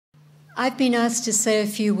I've been asked to say a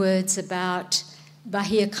few words about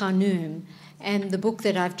Bahiyyih Khanum and the book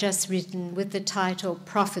that I've just written with the title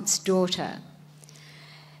Prophet's Daughter.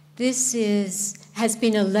 This has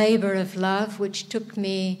been a labour of love which took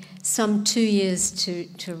me some 2 years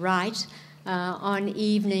to write on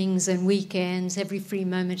evenings and weekends, every free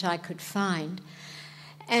moment I could find.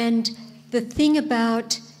 And the thing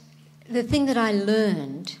that I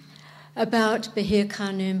learned about Bahiyyih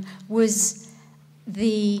Khanum was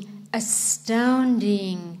the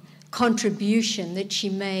astounding contribution that she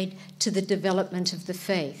made to the development of the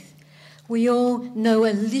faith. We all know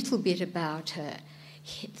a little bit about her.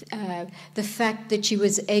 The fact that she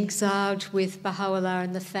was exiled with Baha'u'llah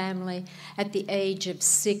and the family at the age of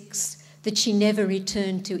 6, that she never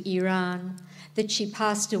returned to Iran, that she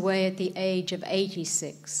passed away at the age of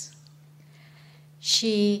 86.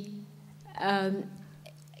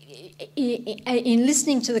 In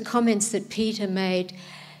listening to the comments that Peter made,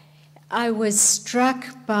 I was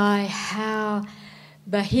struck by how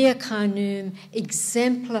Bahiyyih Khanum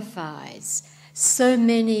exemplifies so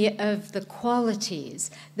many of the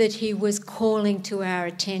qualities that he was calling to our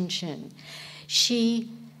attention. She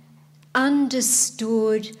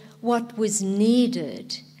understood what was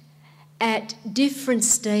needed at different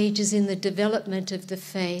stages in the development of the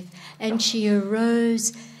faith, and she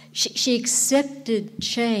accepted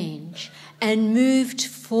change and moved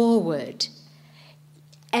forward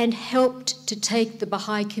and helped to take the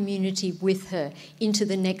Baha'i community with her into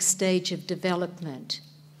the next stage of development.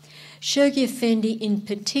 Shoghi Effendi in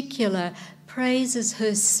particular praises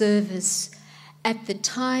her service at the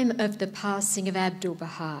time of the passing of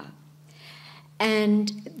Abdu'l-Baha.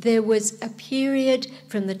 And there was a period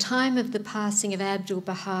from the time of the passing of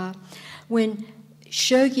Abdu'l-Baha when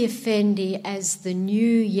Shoghi Effendi, as the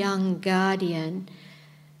new young guardian,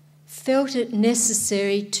 felt it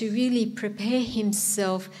necessary to really prepare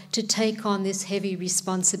himself to take on this heavy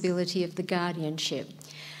responsibility of the guardianship.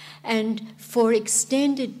 And for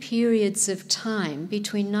extended periods of time,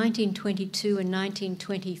 between 1922 and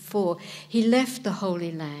 1924, he left the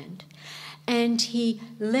Holy Land, and he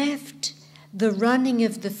left the running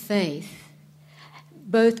of the faith,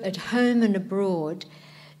 both at home and abroad,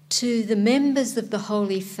 to the members of the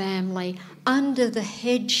Holy Family under the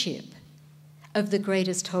headship of the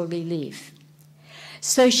greatest holy leaf.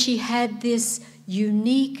 So she had this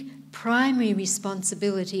unique primary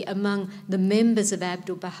responsibility among the members of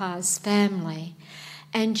Abdu'l-Baha's family,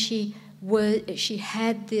 and she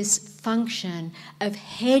had this function of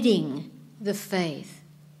heading the faith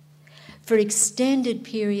for extended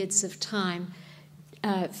periods of time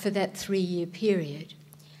for that 3-year period.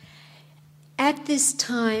 At this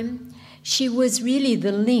time, she was really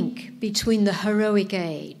the link between the heroic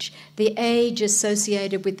age, the age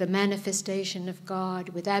associated with the manifestation of God,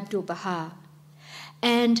 with Abdu'l-Baha,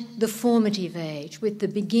 and the formative age, with the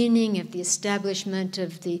beginning of the establishment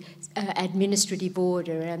of the administrative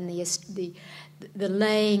order and the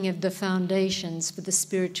laying of the foundations for the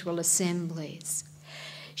spiritual assemblies.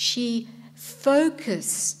 She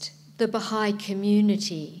focused the Baha'i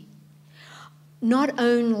community not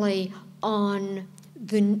only on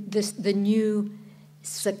the new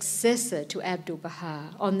successor to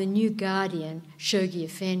Abdu'l-Baha, on the new guardian, Shoghi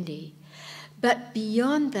Effendi, but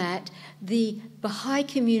beyond that, the Baha'i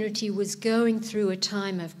community was going through a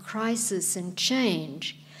time of crisis and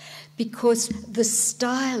change because the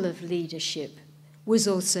style of leadership was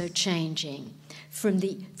also changing from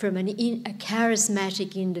a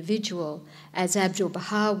charismatic individual, as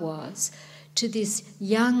Abdu'l-Baha was, to this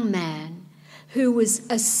young man who was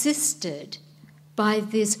assisted by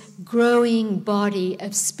this growing body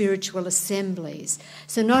of spiritual assemblies.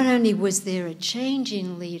 So not only was there a change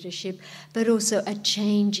in leadership, but also a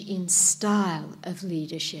change in style of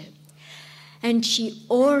leadership. And she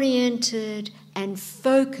oriented and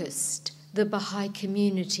focused the Baha'i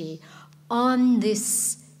community on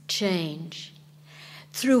this change.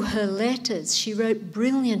 Through her letters, she wrote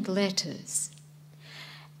brilliant letters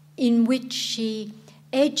in which she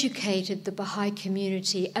educated the Baha'i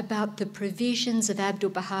community about the provisions of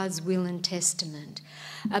Abdu'l-Baha's will and testament,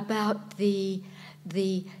 about the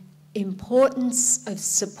importance of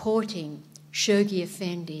supporting Shoghi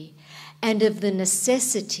Effendi, and of the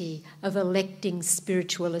necessity of electing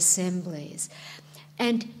spiritual assemblies.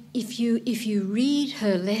 And if you read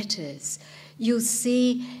her letters, you'll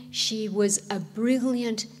see she was a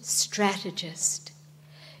brilliant strategist.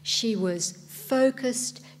 She was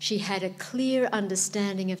focused. She had a clear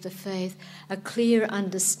understanding of the faith, a clear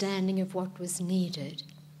understanding of what was needed.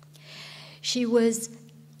 She was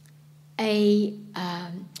a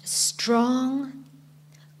strong,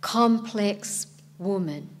 complex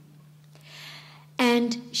woman.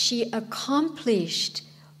 And she accomplished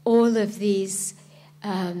all of these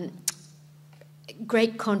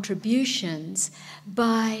great contributions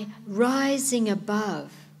by rising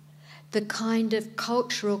above the kind of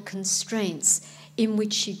cultural constraints in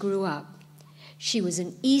which she grew up. She was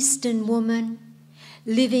an Eastern woman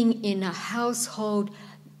living in a household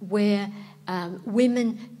where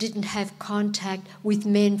women didn't have contact with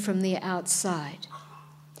men from the outside.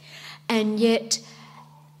 And yet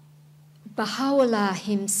Baha'u'llah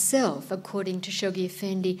himself, according to Shoghi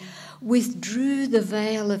Effendi, withdrew the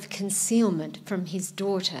veil of concealment from his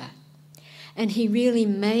daughter, and he really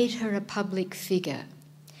made her a public figure.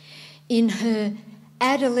 In her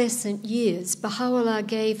adolescent years, Baha'u'llah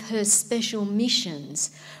gave her special missions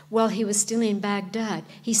while he was still in Baghdad.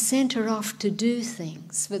 He sent her off to do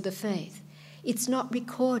things for the faith. It's not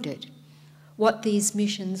recorded what these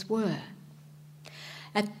missions were.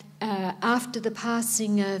 After the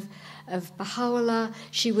passing of Baha'u'llah,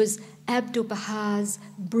 she was Abdu'l-Baha's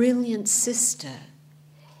brilliant sister,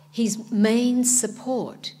 his main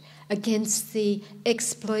support against the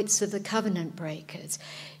exploits of the covenant breakers.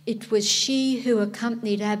 It was she who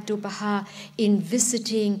accompanied Abdu'l-Baha in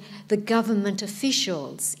visiting the government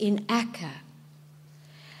officials in Akka.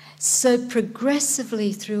 So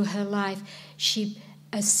progressively through her life, she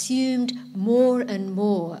assumed more and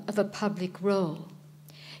more of a public role.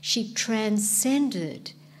 She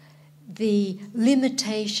transcended the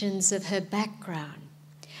limitations of her background,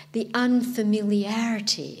 the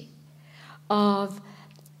unfamiliarity of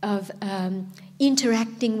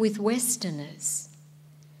interacting with Westerners,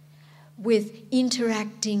 with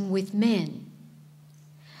interacting with men.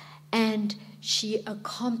 And she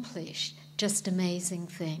accomplished just amazing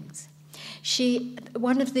things.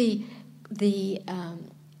 One of the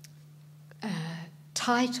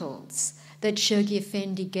titles that Shoghi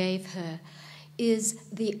Effendi gave her is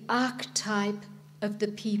the archetype of the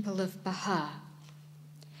people of Baha,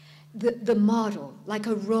 the model, like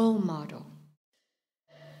a role model,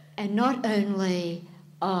 and not only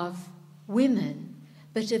of women,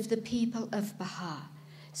 but of the people of Baha.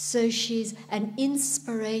 So she's an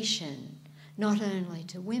inspiration not only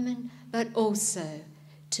to women, but also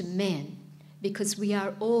to men, because we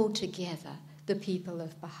are all together the people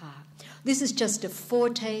of Baha. This is just a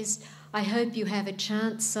foretaste. I hope you have a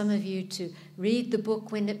chance, some of you, to read the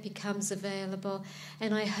book when it becomes available,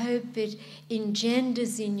 and I hope it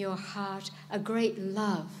engenders in your heart a great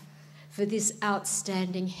love for this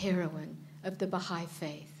outstanding heroine of the Baha'i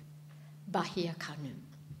faith, Bahiyyih Khanum.